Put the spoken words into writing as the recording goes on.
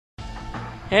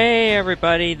Hey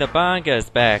everybody, the Banga's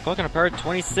back. Welcome to part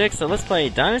 26 of Let's Play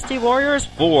Dynasty Warriors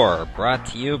 4, brought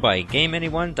to you by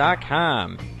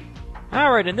GameAnyone.com.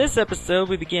 Alright, in this episode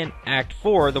we begin Act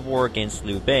 4, the war against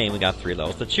Liu Bei, and we got 3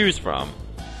 levels to choose from.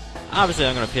 Obviously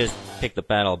I'm gonna pick the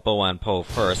battle of Bo on Po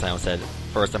first. I almost said,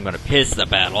 first I'm gonna piss the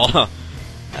battle. That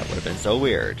would have been so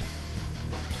weird.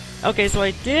 Okay, so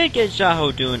I did get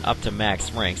Xiahou doing up to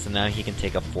max rank, so now he can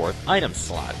take a 4th item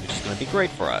slot, which is gonna be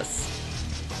great for us.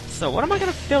 So what am I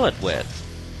gonna fill it with?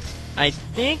 I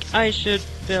think I should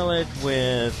fill it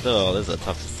with... oh, this is a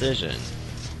tough decision.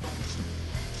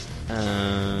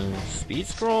 Speed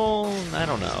scroll? I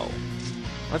don't know.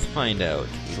 Let's find out.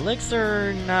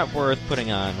 Elixir, not worth putting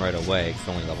on right away, it's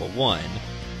only level 1.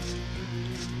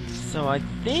 So I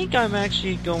think I'm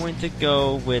actually going to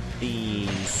go with the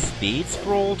speed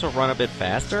scroll to run a bit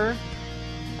faster.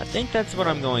 I think that's what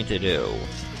I'm going to do.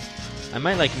 I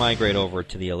might migrate over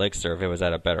to the elixir if it was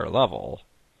at a better level.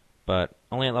 But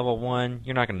only at level 1,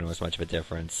 you're not going to notice much of a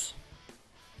difference.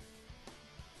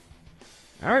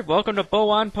 Alright, welcome to Bo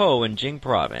on Po in Jing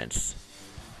Province.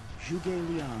 Zhuge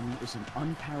Liang is an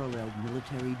unparalleled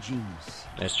military genius.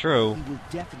 That's true. He will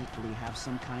definitely have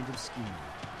some kind of scheme.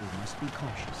 We must be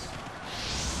cautious.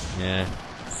 Yeah,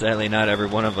 sadly not every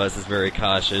one of us is very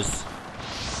cautious.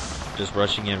 Just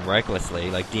rushing in recklessly,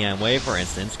 like Wei, for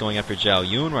instance, going after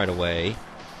Xiahou right away.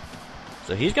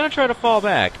 So he's gonna try to fall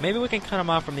back. Maybe we can cut him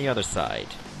off from the other side.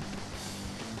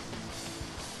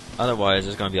 Otherwise,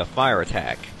 there's gonna be a fire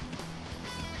attack.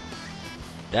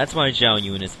 That's why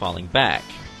Xiahou is falling back.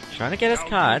 Trying to get us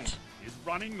caught. Is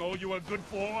running all you are good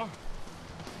for?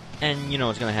 And you know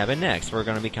what's gonna happen next. We're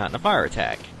gonna be caught in a fire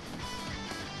attack.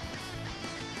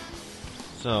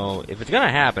 So, if it's gonna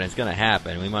happen, it's gonna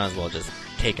happen. We might as well just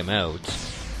take him out.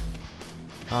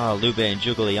 Oh, Liu Bei and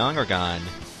Zhuge Liang are gone.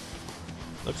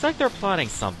 Looks like they're plotting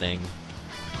something.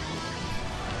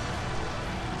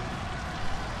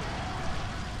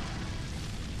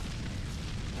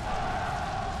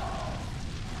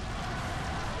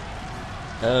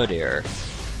 Oh dear.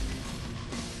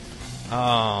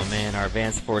 Oh man, our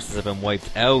advanced forces have been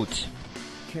wiped out.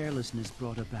 Carelessness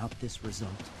brought about this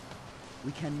result.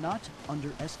 We cannot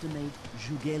underestimate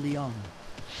Zhuge Liang.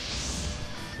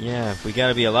 Yeah, we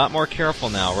gotta be a lot more careful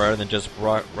now rather than just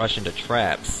rush into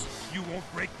traps. You won't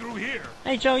break through here.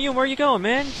 Hey Xiahou, where you going,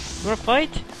 man? You wanna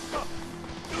fight? Did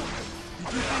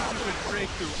you think you could break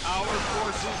through our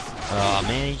forces? Oh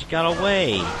man, he got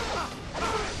away.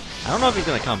 I don't know if he's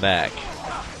gonna come back.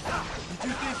 Did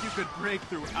you think you could break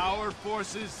through our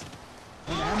forces?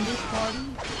 An ambush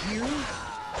party? Here?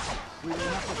 We will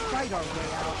have to fight our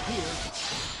way out here.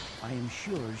 I am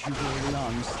sure Zhuge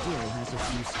Liang still has a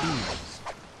few schemes.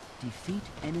 Defeat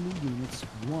enemy units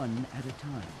one at a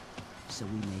time, so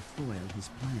we may foil his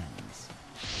plans.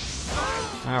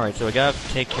 Alright, so we gotta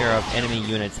take care of enemy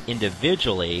units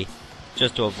individually,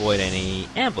 just to avoid any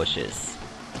ambushes.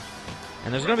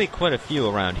 And there's gonna be quite a few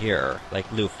around here,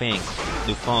 like Lu Feng,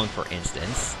 for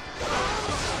instance.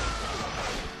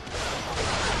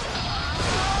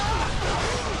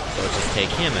 So let's just take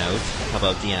him out. How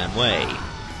about Wei?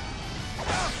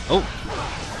 Oh!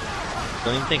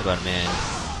 Don't even think about it, man.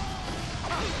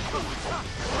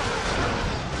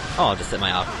 Oh, I'll just set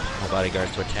my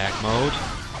bodyguards to attack mode.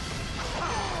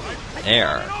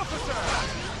 There.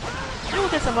 And we'll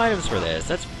get some items for this.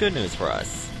 That's good news for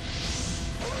us.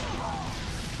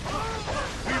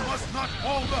 We must not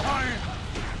fall behind.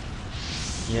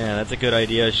 Yeah, that's a good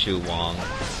idea, Shu Wong.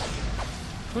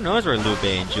 Who knows where Liu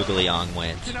Bei and Zhuge Liang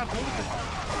went? Now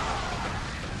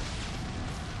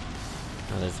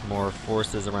there's more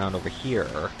forces around over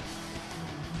here.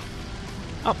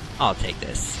 Oh, I'll take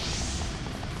this.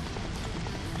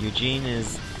 Eugene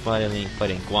is fighting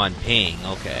Guan Ping,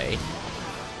 okay.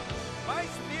 My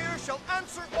spear shall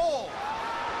answer all.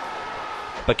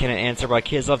 But can it answer why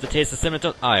kids love to taste the cinnamon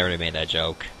toast? Oh, I already made that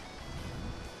joke.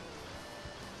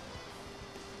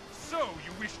 So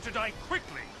you wish to die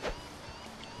quickly?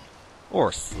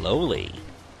 Or slowly.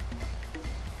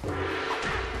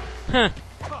 Huh.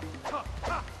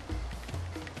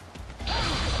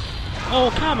 Oh,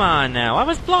 come on now. I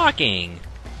was blocking.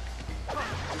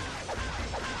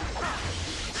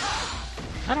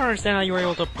 I don't understand how you were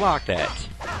able to block that.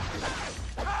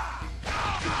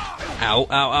 Ow,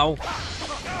 ow, ow.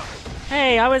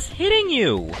 Hey, I was hitting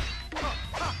you.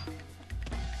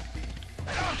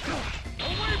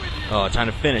 Oh, time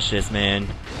to finish this, man.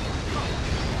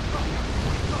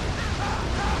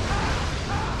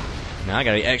 Now I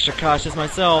gotta be extra cautious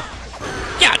myself.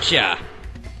 Gotcha!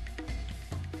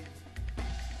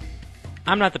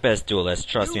 I'm not the best duelist,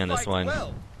 trust me on this one.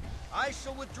 Well. I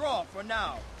shall withdraw for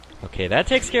now. Okay, that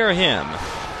takes care of him.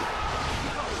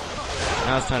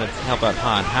 Now it's time to help out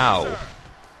Xiahou.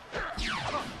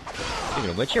 Speaking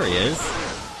of which, here he is.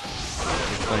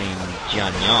 He's playing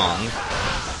Jianyang.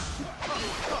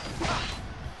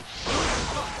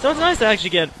 So it's nice to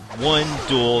actually get one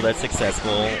duel that's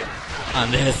successful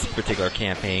on this particular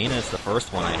campaign. It's the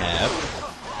first one I have.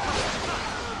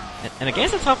 And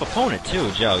against a tough opponent too,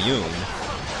 Xiahou.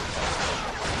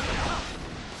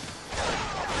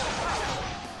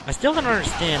 I still don't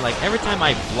understand, like, every time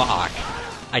I block,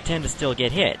 I tend to still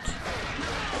get hit.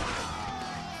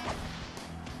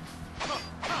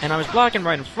 And I was blocking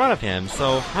right in front of him,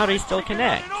 so how did he still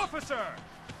connect?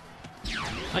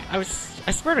 Like, I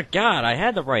swear to God, I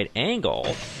had the right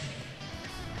angle.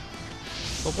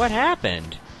 But what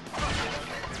happened?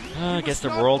 I guess the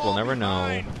world will never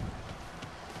know.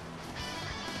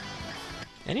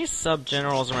 Any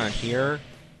sub-generals around here?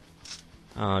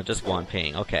 Oh, just one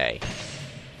ping. Okay.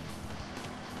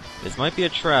 This might be a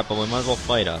trap, but we might as well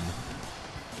fight him.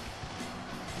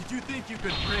 Did you think you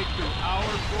could break through our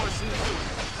forces?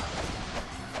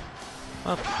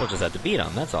 Well, we'll just have to beat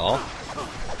him, that's all.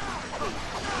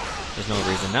 There's no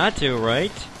reason not to,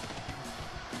 right?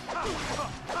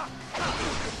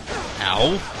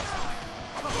 Ow!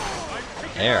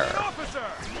 There.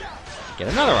 Get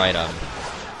another item.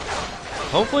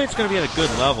 Hopefully it's going to be at a good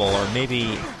level, or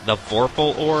maybe the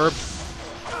Vorpal Orb.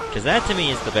 Because that, to me,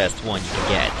 is the best one you can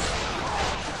get.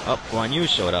 Oh, Guan Yu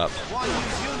showed up. Guan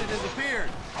Yu's unit has appeared.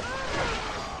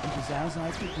 It is as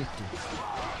I predicted.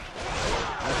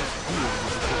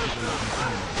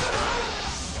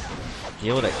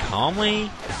 Deal with it calmly?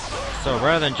 So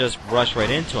rather than just rush right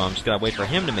into him, just gotta wait for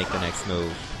him to make the next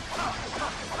move.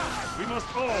 We must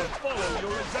all follow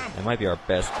your example. That might be our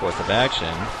best course of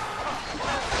action.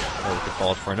 Or we could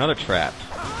fall for another trap.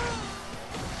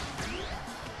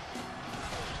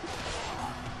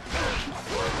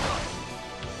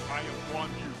 I am Guan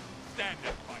Yu. Stand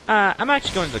and fight. I'm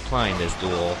actually going to decline this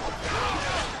duel.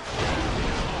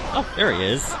 Oh, there he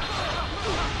is.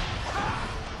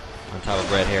 On top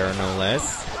of red hair, no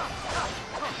less.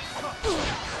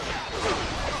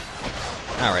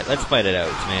 Alright, let's fight it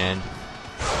out, man.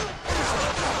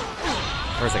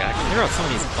 First, I gotta clear out some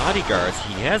of these bodyguards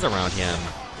he has around him.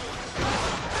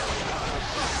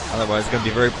 Otherwise, it's gonna be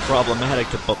very problematic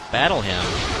to battle him.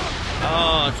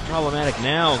 Oh, it's problematic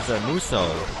now because of Muso.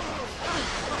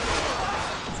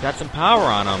 He's got some power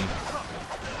on him.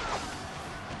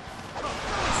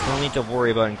 Still need to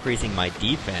worry about increasing my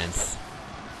defense.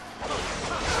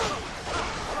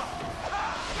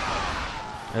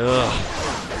 Ugh.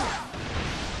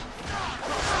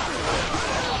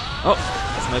 Oh,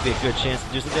 this might be a good chance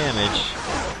to do some damage.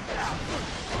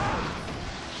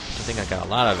 I think I got a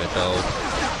lot of it, though.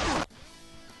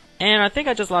 And I think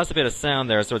I just lost a bit of sound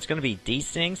there, so it's going to be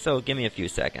desync, so give me a few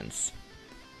seconds.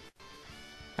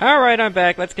 Alright, I'm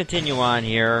back. Let's continue on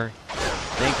here.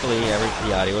 Thankfully,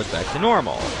 the audio is back to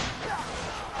normal.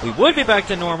 We would be back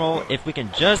to normal if we can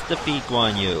just defeat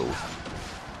Guan Yu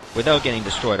without getting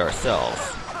destroyed ourselves.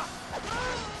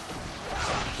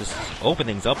 Just open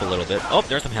things up a little bit. Oh,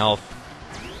 there's some health.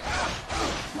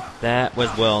 That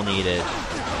was well needed.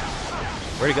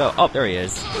 Where'd he go? Oh, there he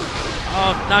is.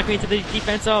 Oh, knock me to the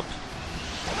defense up.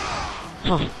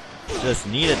 Huh. Just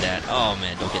needed that. Oh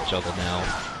man, don't get juggled now.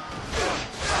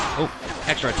 Oh,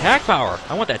 extra attack power.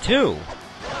 I want that too.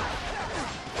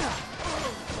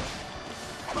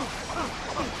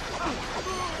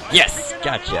 Yes,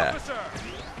 gotcha.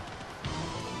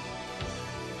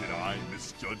 Did I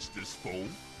misjudge this foe?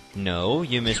 No,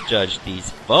 you misjudged these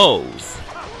foes.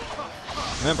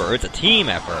 Remember, it's a team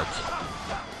effort.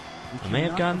 I may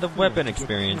have gotten the weapon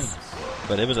experience,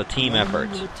 but it was a team effort.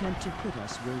 Will attempt to put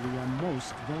us where we are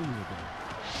most vulnerable.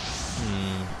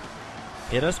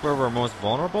 Hit us where we're most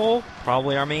vulnerable?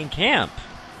 Probably our main camp.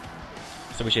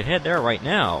 So we should head there right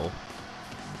now.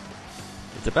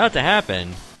 It's about to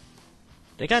happen.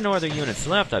 They got no other units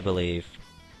left, I believe.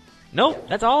 Nope,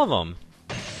 that's all of them.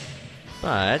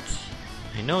 But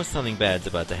I know something bad's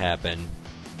about to happen.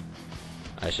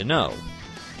 I should know.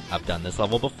 I've done this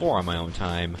level before on my own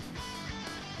time.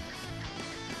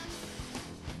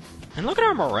 And look at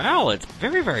our morale, it's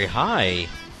very, very high.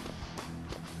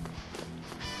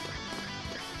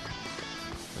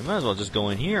 We might as well just go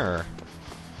in here.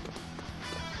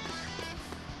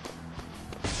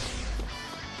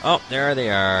 Oh, there they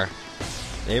are.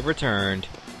 They've returned.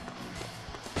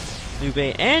 Liu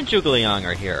Bei and Zhuge Liang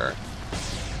are here.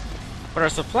 But our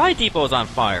supply depot is on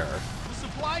fire. The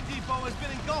supply depot has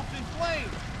been engulfed in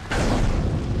flames.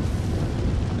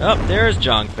 Oh, there's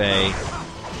Zhang Fei. Are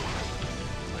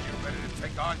you ready to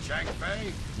take on Zhang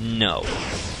Fei? No.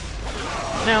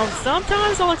 Now,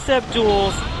 sometimes I'll accept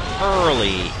duels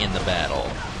early in the battle.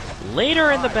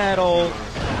 Later in the battle,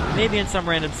 maybe in some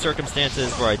random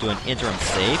circumstances where I do an interim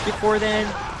save before then,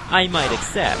 I might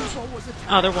accept.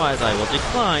 Otherwise, I will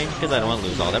decline, because I don't want to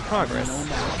lose all that progress.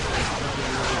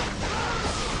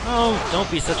 Oh, don't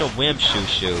be such a wimp,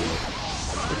 Xiahou.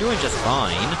 We're doing just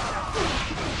fine.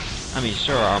 I mean,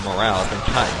 sure, our morale has been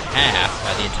cut in half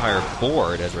by the entire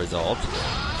board as a result.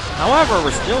 However,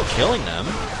 we're still killing them.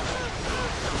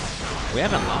 We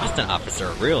haven't lost an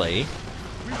officer, really.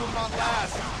 We will not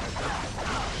last.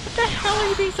 What the hell are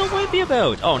you being so wimpy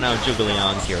about? Oh, now Zhuge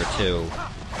Liang's here, too.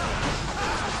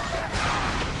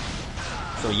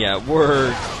 So yeah,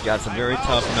 we're got some very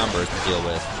tough numbers to deal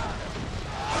with.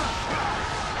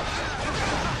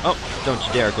 Oh, don't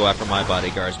you dare go after my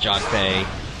bodyguards, Liu Bei.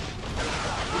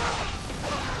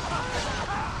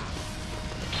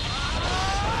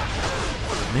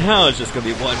 Now it's just gonna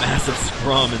be one massive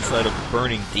scrum inside a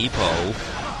burning depot.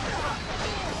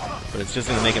 But it's just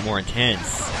gonna make it more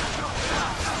intense.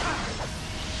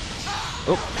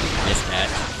 Oh, missed that.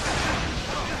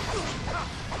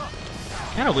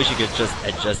 Kinda wish you could just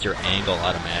adjust your angle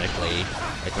automatically,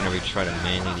 like whenever you try to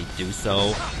manually do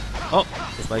so. Oh,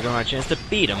 this might give me a chance to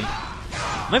beat him.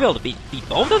 I might be able to beat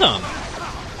both of them!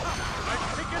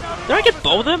 Did I get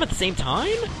both of them at the same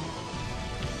time?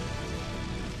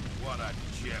 What a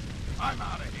chip. I'm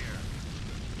out of here.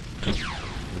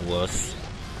 Wuss.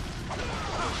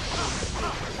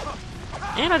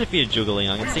 And I defeated Zhuge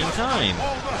Liang at the same time.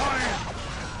 All behind.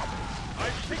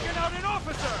 I've taken out an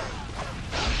officer.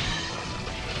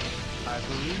 I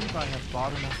believe I have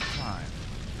bought enough time.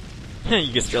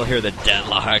 You can still hear the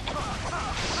deadlock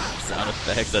sound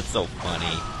effects. That's so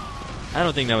funny. I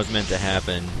don't think that was meant to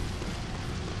happen.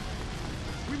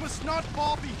 We must not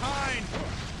fall behind.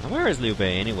 Now, where is Liu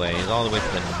Bei anyway? He's all the way to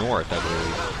the north, I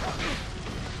believe.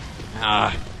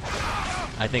 Ah,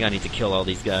 I think I need to kill all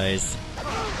these guys.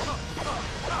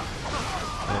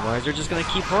 Otherwise, they're just gonna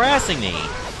keep harassing me.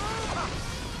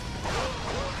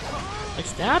 Like,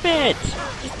 stop it!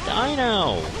 Just die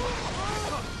now!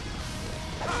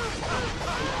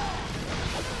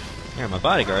 Here, my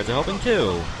bodyguards are helping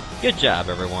too. Good job,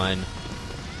 everyone.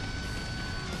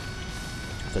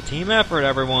 It's a team effort,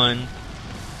 everyone.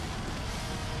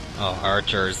 Oh,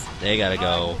 archers. They gotta go.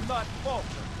 I will not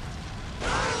falter.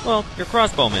 Well, your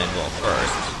crossbowmen will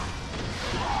first.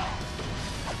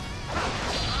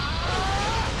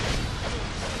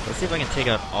 Let's see if I can take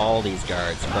out all these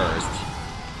guards first.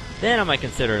 Then I might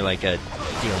consider, like, dealing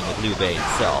with Liu Bei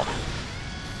himself.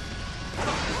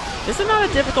 This is not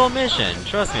a difficult mission,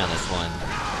 trust me on this one.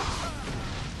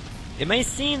 It may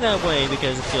seem that way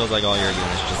because it feels like all your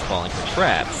units are just falling for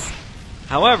traps.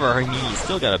 However, I mean, you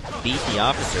still gotta beat the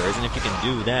officers, and if you can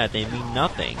do that, they mean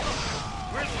nothing.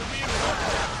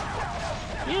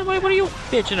 Yeah, what are you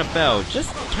bitching about?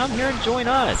 Just come here and join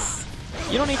us.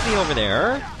 You don't need to be over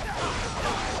there.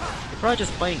 You're probably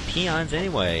just fighting peons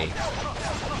anyway.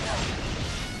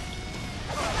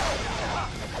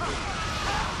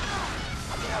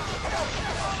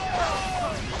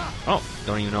 Oh,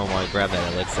 don't even know why I grabbed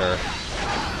that elixir.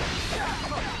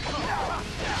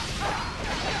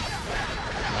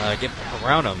 Get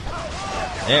around him.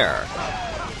 There.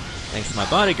 Thanks to my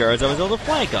bodyguards, I was able to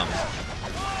flank him.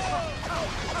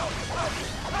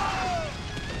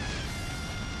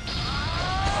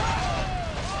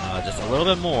 Just a little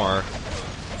bit more.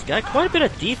 He's got quite a bit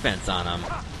of defense on him.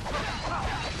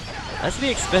 That's to be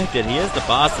expected. He is the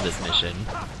boss of this mission.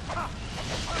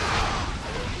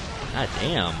 God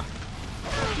damn.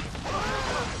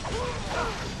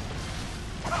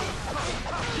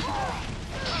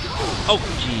 Oh,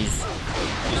 jeez.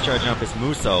 He's charging up his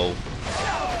Muso.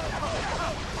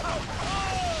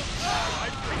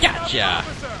 Gotcha!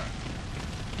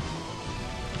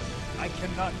 I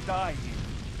cannot die here.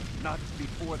 Not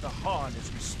before the Han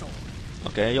is restored.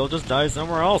 Okay, you'll just die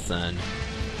somewhere else then.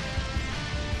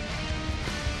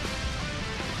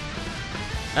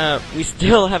 We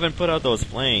still haven't put out those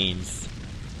flames.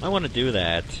 I want to do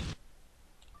that.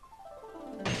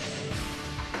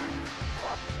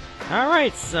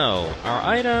 Alright, so, our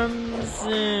items...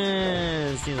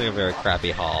 seems like a very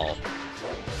crappy haul.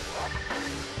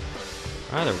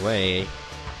 Either way,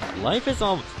 life is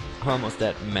almost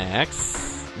at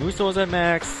max. Muso is at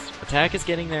max. Attack is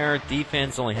getting there.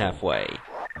 Defense only halfway.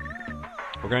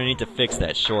 We're gonna need to fix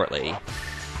that shortly.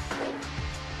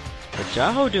 The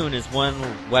Xiahou is one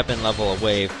weapon level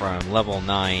away from level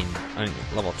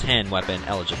 10 weapon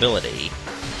eligibility.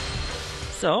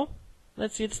 So,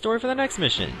 let's see the story for the next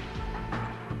mission.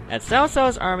 As Cao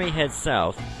Cao's army heads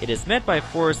south, it is met by a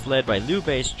force led by Liu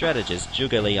Bei's strategist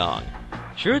Zhuge Liang.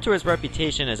 True to his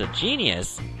reputation as a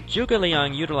genius, Zhuge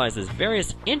Liang utilizes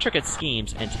various intricate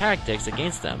schemes and tactics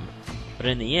against them, but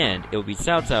in the end, it will be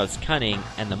Cao Cao's cunning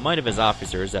and the might of his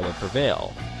officers that will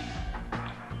prevail.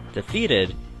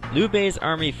 Defeated, Liu Bei's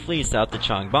army flees south to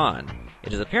Changban.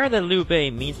 It is apparent that Liu Bei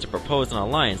means to propose an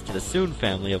alliance to the Sun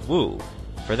family of Wu.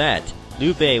 For that,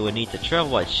 Liu Bei would need to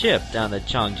travel by ship down to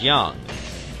Changjiang.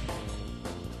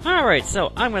 Alright,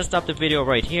 so I'm going to stop the video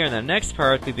right here. In the next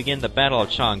part, we begin the Battle of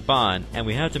Changban, and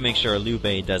we have to make sure Liu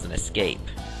Bei doesn't escape.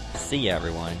 See ya,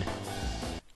 everyone.